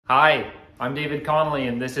Hi, I'm David Connolly,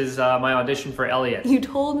 and this is my audition for Elliot. You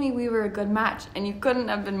told me we were a good match, and you couldn't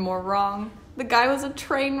have been more wrong. The guy was a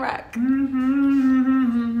train wreck.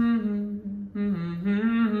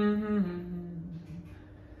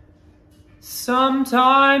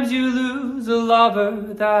 Sometimes you lose a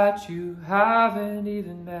lover that you haven't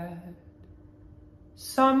even met.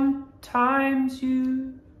 Sometimes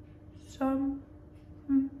you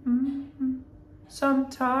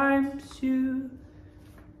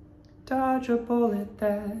dodge a bullet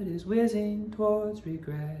that is whizzing towards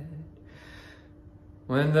regret.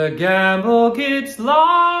 When the gamble gets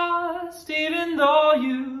lost, even though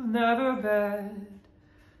you never bet,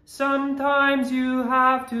 sometimes you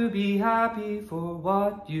have to be happy for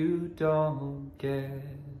what you don't get.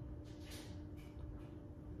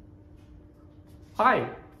 Hi,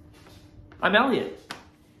 I'm Elliot.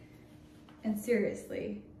 And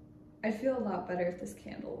seriously, I'd feel a lot better if this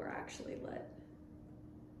candle were actually lit.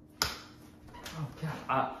 Oh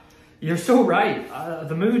God, you're so right.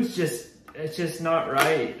 The mood's it's just not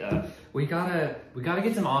right. We gotta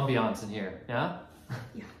get some ambiance in here, yeah?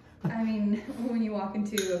 Yeah, I mean, when you walk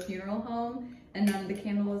into a funeral home and none of the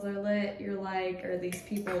candles are lit, you're like, are these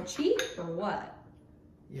people cheap or what?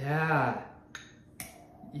 Yeah,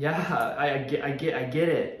 I get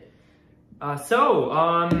it.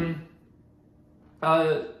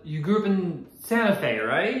 You grew up in Santa Fe,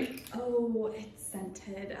 right? Oh, it's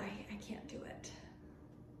scented. I can't do it.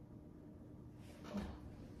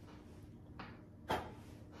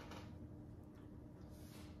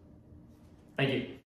 Thank you.